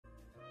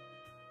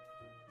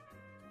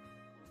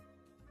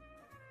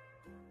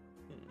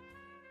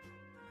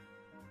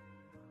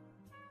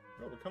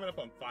Oh, we're coming up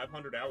on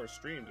 500 hours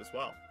streamed as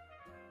well.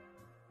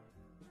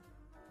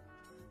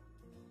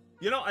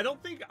 You know, I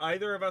don't think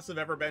either of us have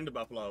ever been to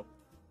Buffalo.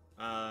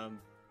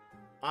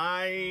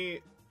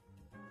 I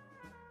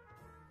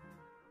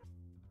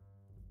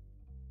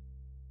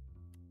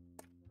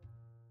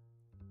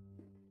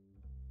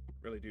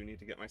really do need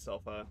to get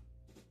myself a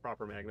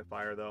proper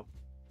magnifier, though.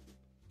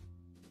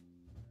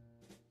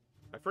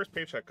 My first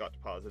paycheck got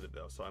deposited,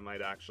 though, so I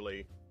might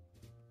actually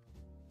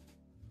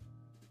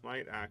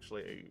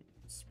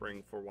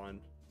spring for one.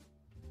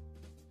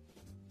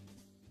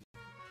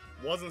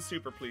 Wasn't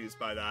super pleased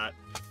by that.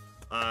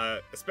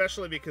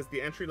 Especially because the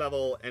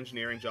entry-level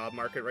engineering job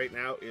market right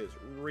now is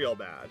real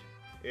bad.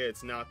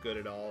 It's not good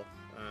at all.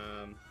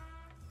 A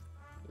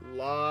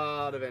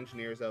lot of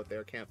engineers out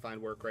there can't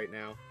find work right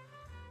now.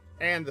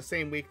 And the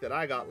same week that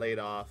I got laid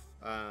off,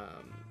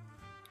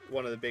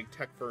 one of the big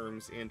tech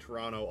firms in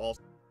Toronto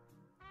also...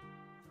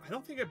 I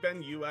don't think I've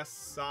been US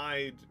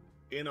side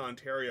in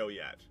Ontario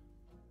yet.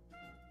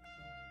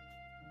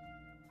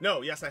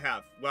 No, yes I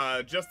have.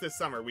 Just this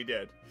summer we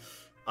did.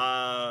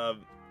 Yeah,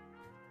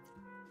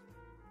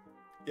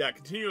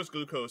 continuous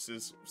glucose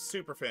is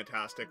super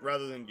fantastic,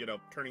 rather than, you know,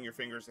 turning your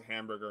fingers to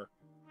hamburger.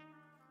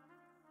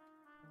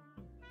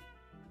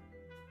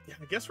 Yeah,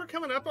 I guess we're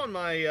coming up on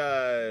my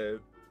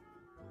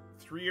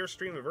 3-year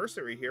stream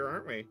anniversary here,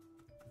 aren't we?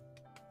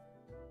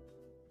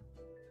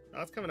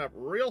 That's coming up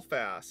real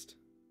fast.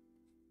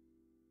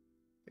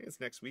 I think it's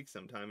next week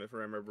sometime, if I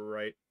remember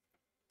right.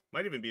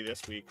 Might even be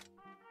this week.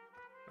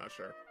 Not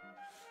sure.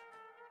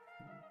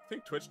 I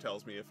think Twitch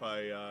tells me if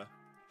I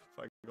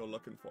go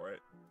looking for it.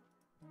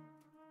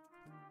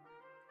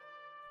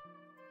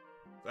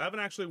 I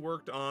haven't actually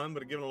worked on,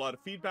 but I've given a lot of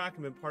feedback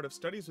and been part of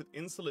studies with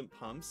insulin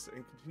pumps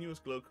and continuous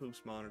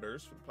glucose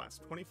monitors for the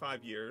past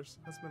 25 years.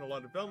 Has been a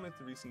lot of development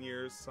in recent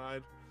years,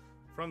 aside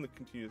from the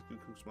continuous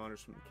glucose monitors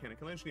from the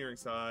mechanical engineering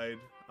side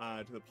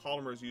to the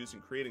polymers used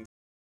in creating.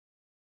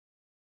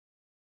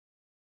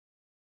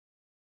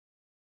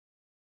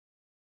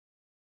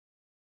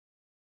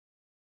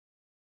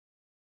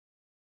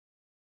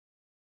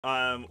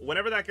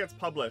 Whenever that gets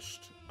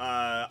published,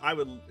 I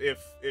would,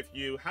 if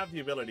you have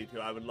the ability to,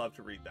 I would love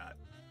to read that.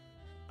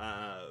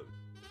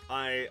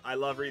 I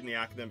love reading the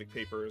academic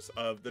papers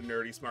of the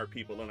nerdy smart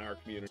people in our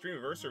community.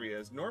 Streamiversary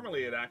is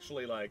normally it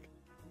actually like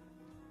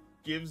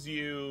gives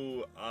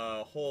you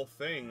a whole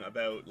thing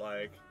about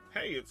like,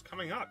 hey, it's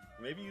coming up.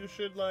 Maybe you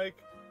should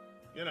like,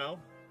 you know,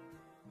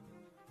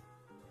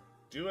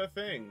 do a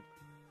thing.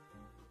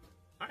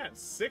 I had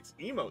 6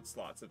 emote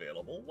slots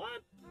available.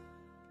 What?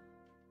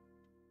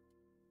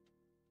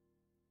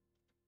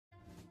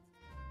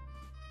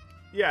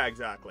 Yeah,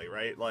 exactly,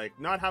 right? Like,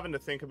 not having to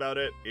think about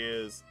it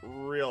is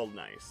real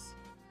nice.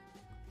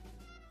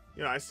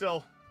 You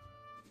know,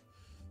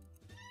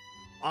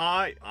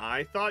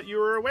 I thought you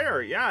were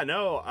aware. Yeah,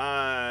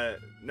 no,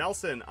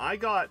 Nelson, I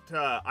got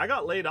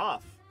laid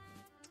off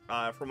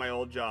from my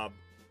old job.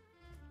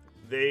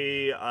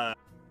 They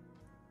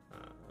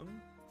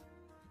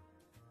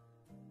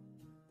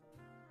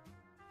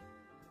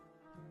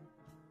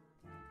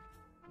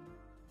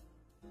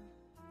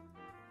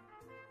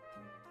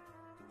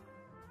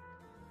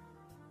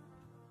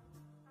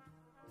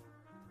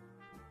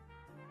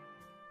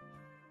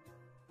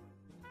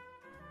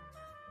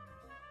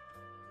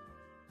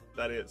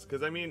that is,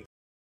 because I mean,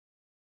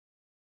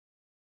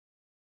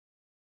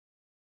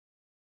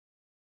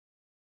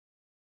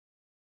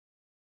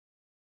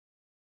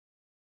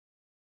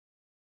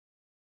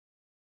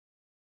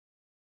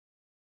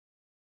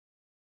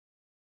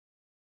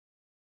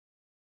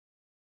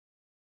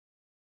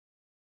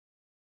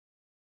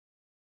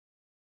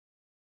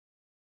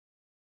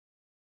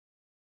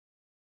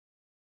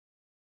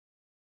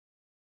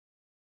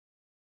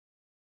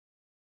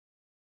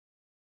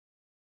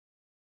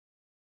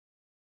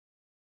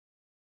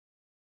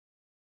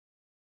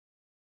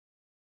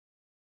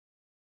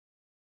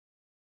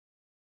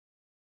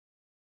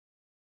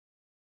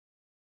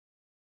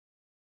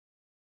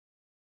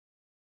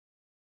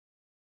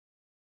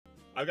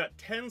 I've got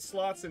 10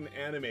 slots in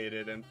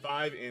animated and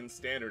 5 in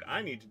standard.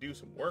 I need to do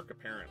some work,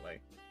 apparently.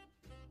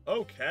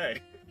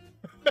 Okay.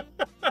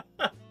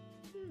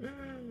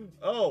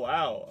 Oh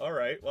wow. All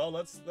right. Well,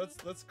 let's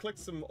click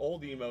some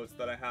old emotes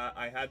that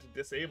I had to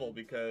disable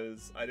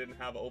because I didn't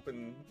have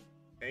open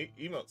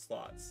emote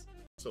slots.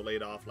 So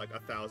laid off like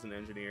 1,000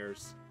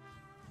 engineers.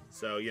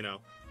 So, you know,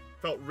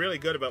 felt really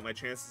good about my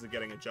chances of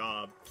getting a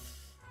job.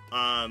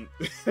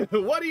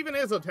 What even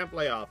is a temp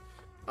layoff?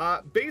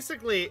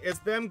 Basically, it's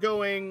them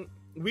going,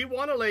 we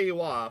want to lay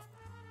you off,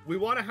 we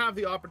want to have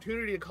the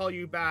opportunity to call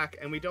you back,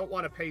 and we don't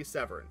want to pay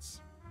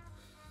severance.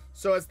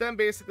 So it's them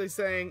basically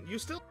saying, you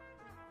still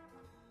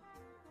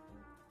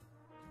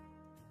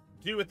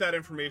do with that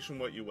information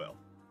what you will.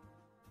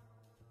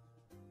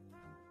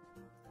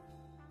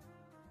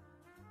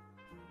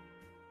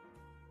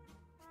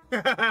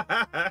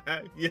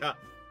 Yeah,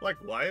 like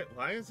why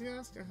is he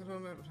asking?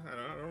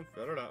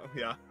 I don't know.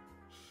 Yeah,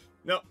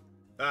 no,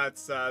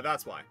 that's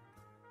why.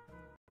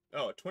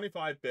 Oh,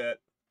 25-bit.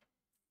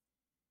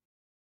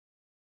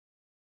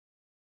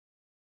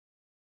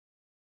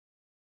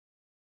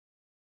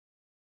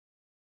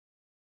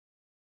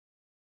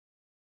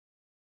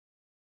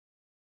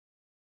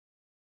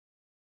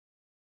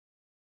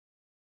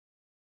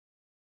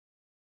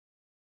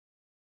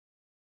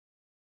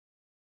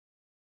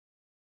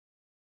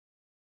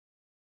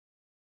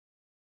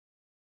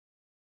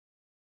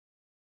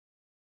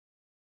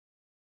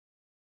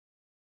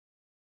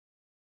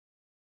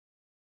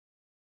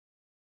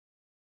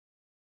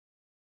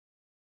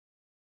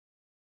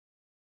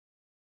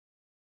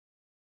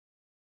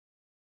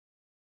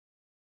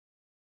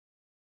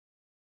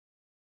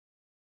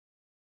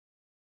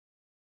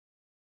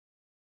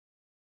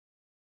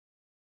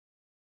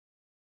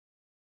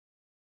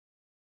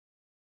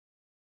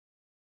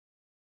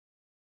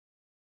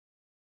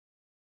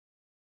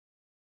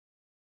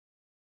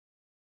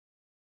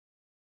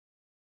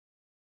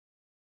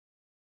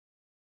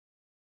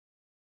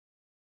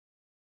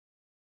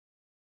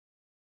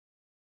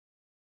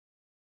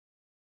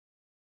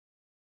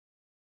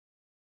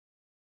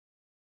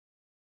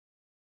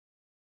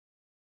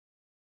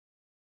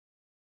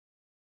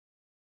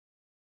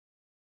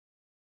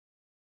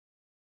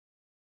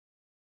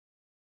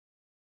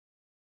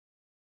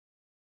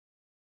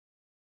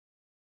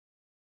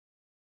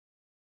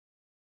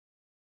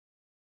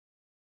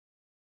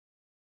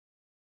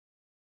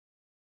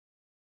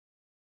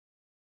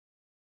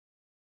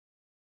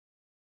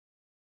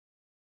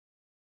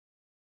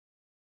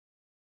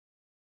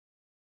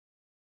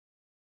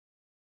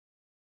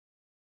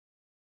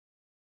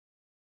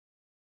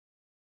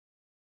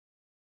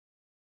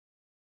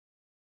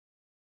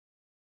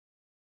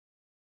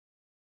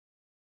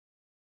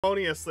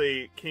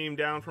 Harmoniously came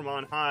down from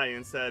on high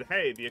and said,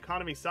 hey, the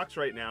economy sucks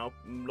right now.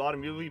 A lot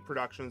of movie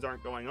productions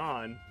aren't going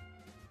on.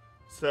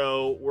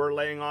 So we're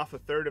laying off a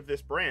third of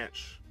this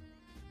branch.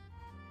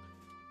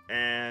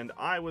 And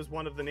I was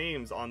one of the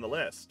names on the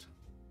list.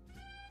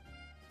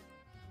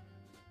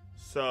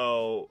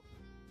 So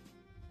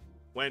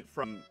went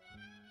from,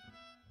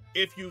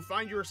 if you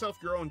find yourself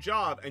your own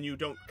job and you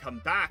don't come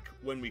back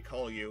when we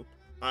call you,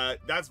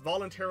 that's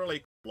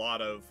voluntarily a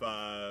lot of,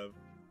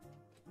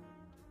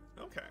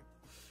 okay.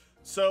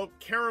 So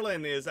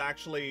Carolyn is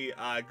actually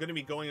going to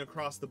be going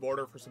across the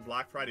border for some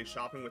Black Friday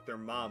shopping with their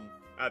mom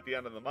at the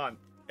end of the month.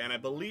 And I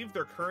believe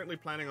they're currently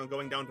planning on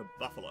going down to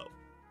Buffalo.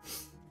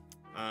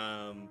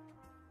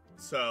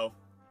 So,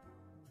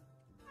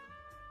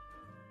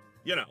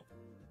 you know.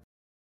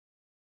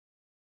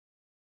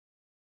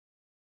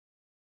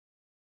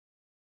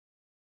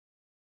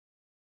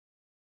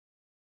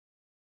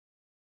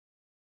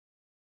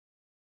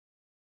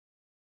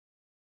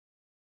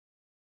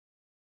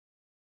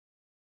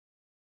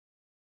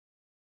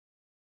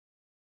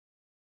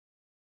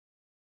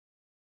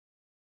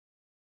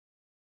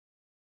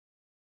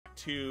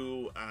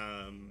 To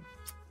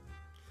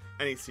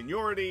any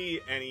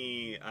seniority,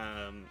 any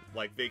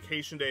like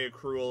vacation day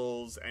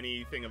accruals,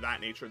 anything of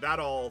that nature, that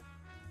all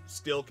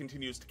still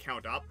continues to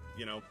count up,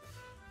 you know.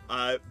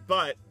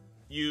 But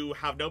you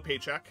have no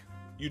paycheck.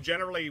 You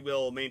generally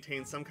will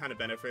maintain some kind of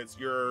benefits.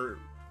 You're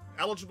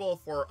eligible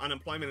for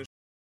unemployment.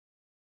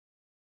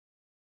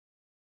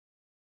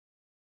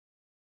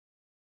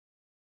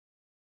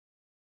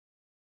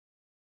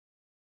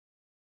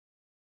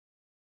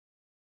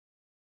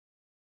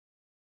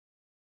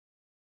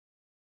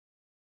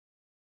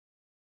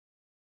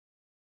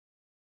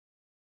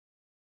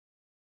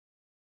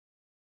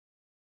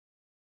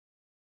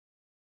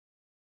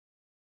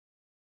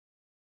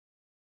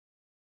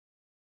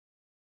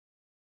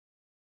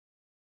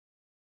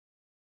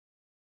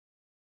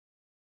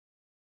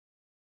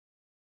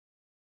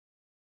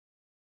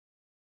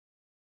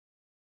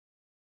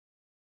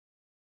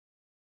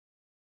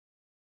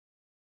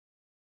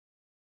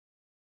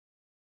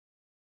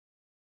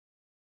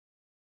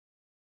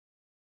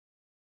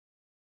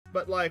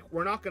 But like,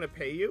 we're not going to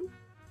pay you.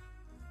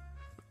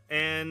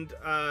 And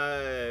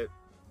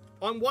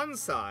on one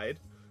side,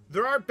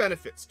 there are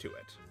benefits to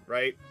it,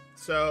 right?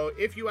 So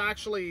if you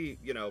actually,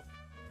 you know,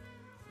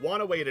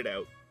 want to wait it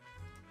out,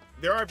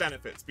 there are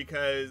benefits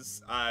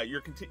because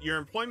your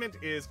employment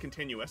is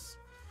continuous.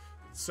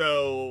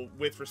 So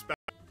with respect,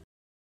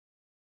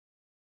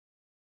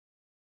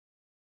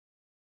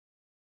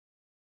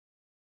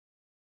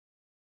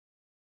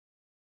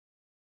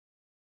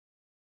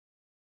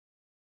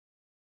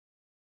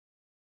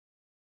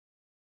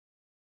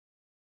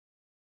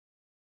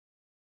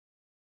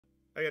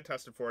 I get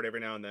tested for it every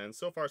now and then.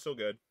 So far, so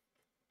good.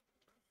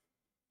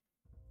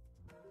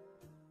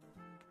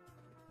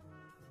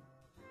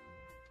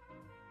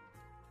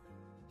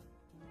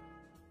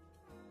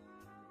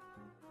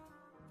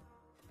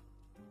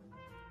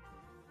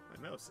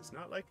 My mouse is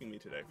not liking me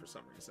today for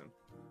some reason.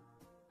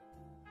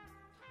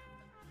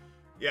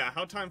 Yeah,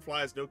 how time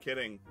flies, no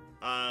kidding.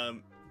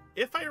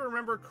 If I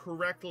remember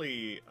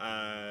correctly,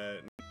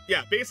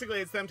 yeah,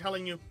 basically it's them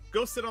telling you,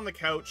 go sit on the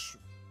couch,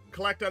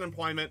 collect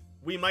unemployment,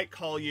 we might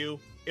call you.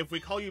 If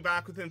we call you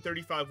back within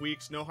 35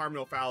 weeks, no harm,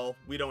 no foul,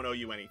 we don't owe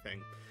you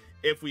anything.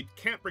 If we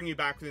can't bring you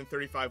back within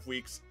 35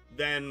 weeks,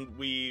 then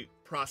we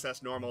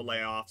process normal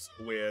layoffs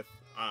with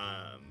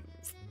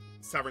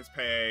severance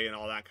pay and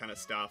all that kind of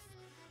stuff.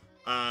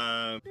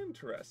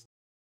 Interesting.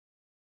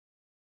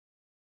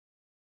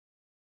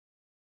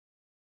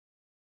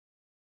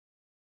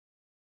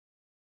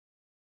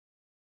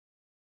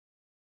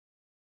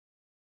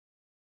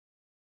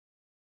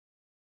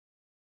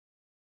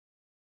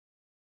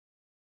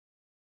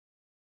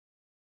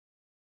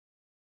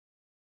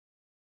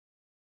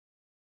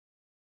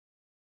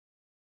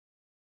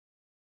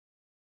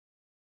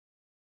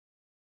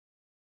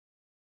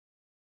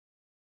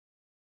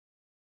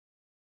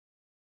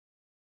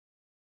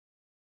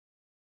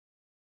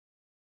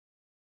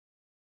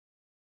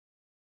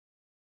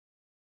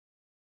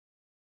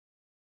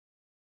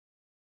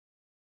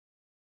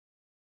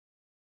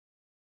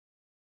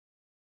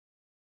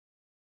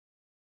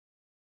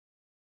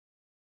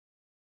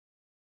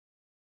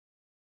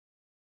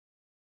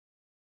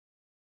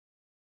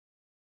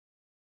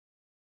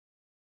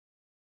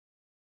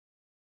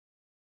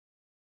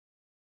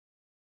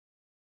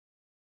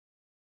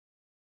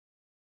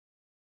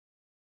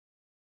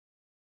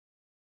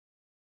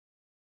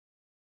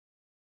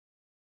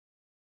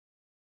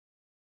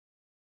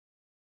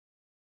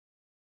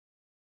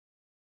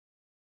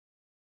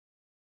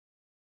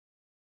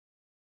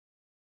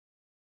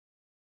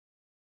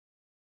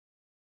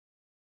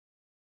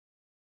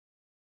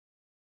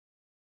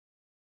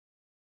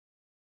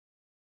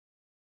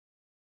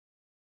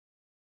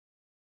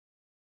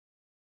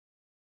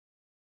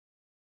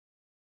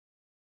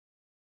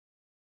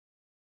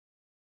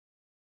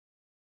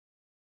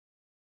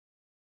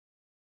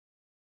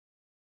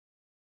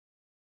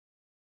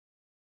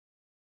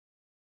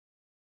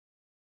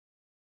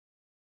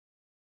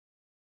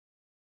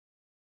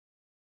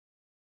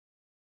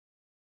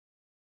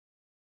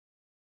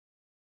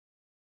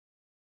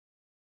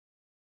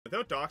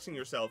 without doxing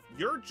yourself,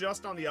 you're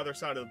just on the other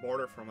side of the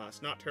border from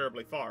us, not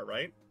terribly far,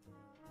 right?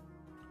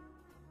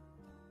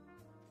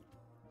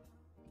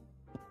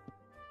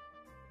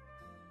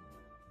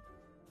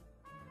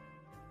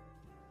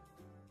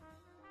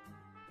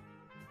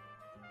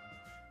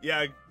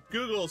 Yeah,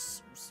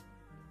 Google's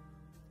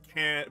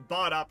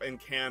bought up and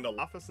canned an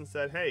office and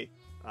said, hey,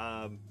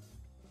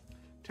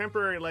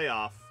 temporary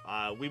layoff.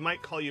 We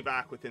might call you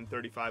back within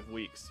 35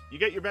 weeks. You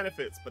get your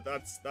benefits, but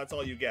that's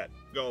all you get.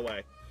 Go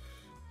away.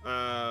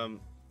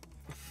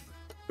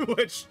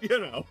 Which, you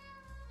know,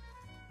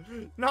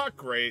 not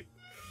great.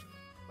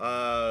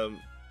 Not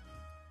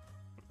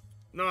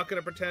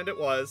gonna pretend it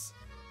was.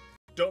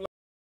 Don't.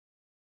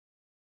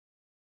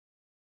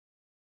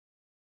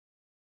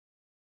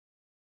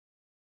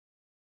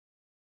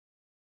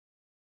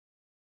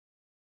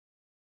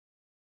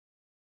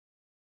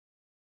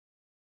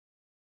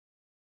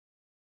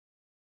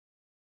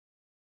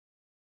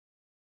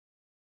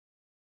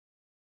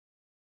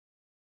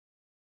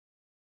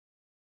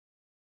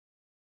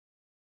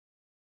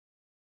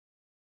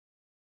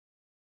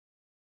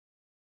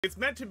 It's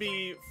meant to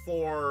be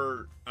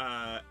for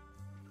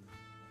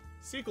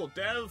SQL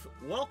Dev.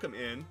 Welcome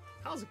in.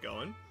 How's it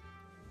going?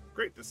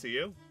 Great to see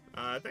you.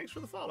 Thanks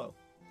for the follow.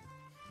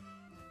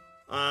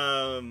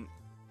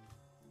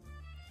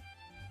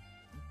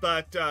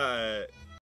 But